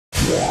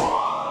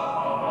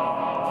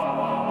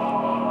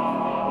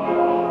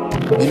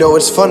You know,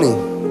 it's funny.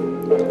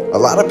 A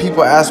lot of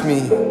people ask me,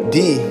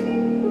 D,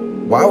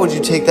 why would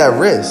you take that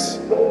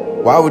risk?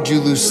 Why would you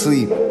lose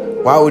sleep?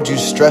 Why would you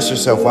stress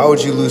yourself? Why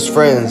would you lose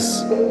friends?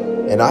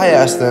 And I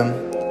ask them,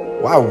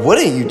 why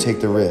wouldn't you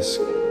take the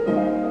risk?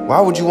 Why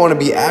would you want to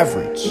be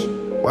average?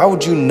 Why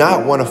would you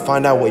not want to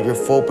find out what your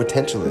full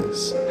potential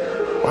is?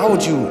 Why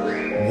would you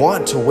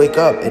want to wake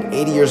up at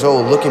 80 years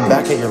old looking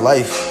back at your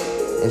life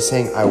and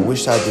saying, I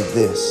wish I did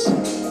this?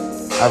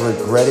 I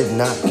regretted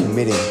not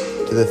committing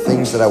to the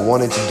things that I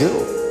wanted to do.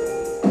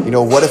 You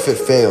know, what if it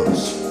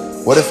fails?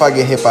 What if I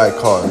get hit by a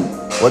car?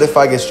 What if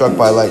I get struck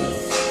by lightning?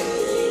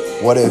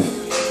 What if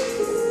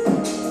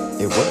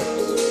it works?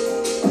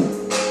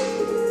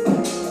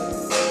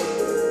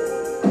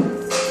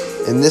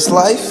 In this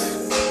life,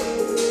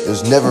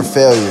 there's never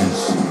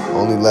failures,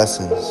 only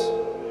lessons.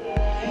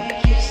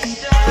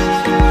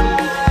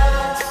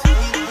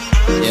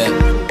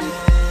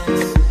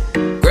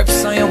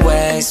 Grips on your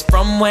waist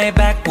from way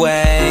back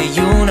way.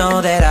 You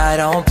know that I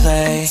don't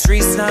play.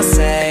 Streets not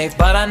safe,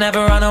 but I never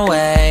run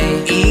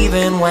away,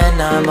 even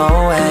when I'm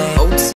away.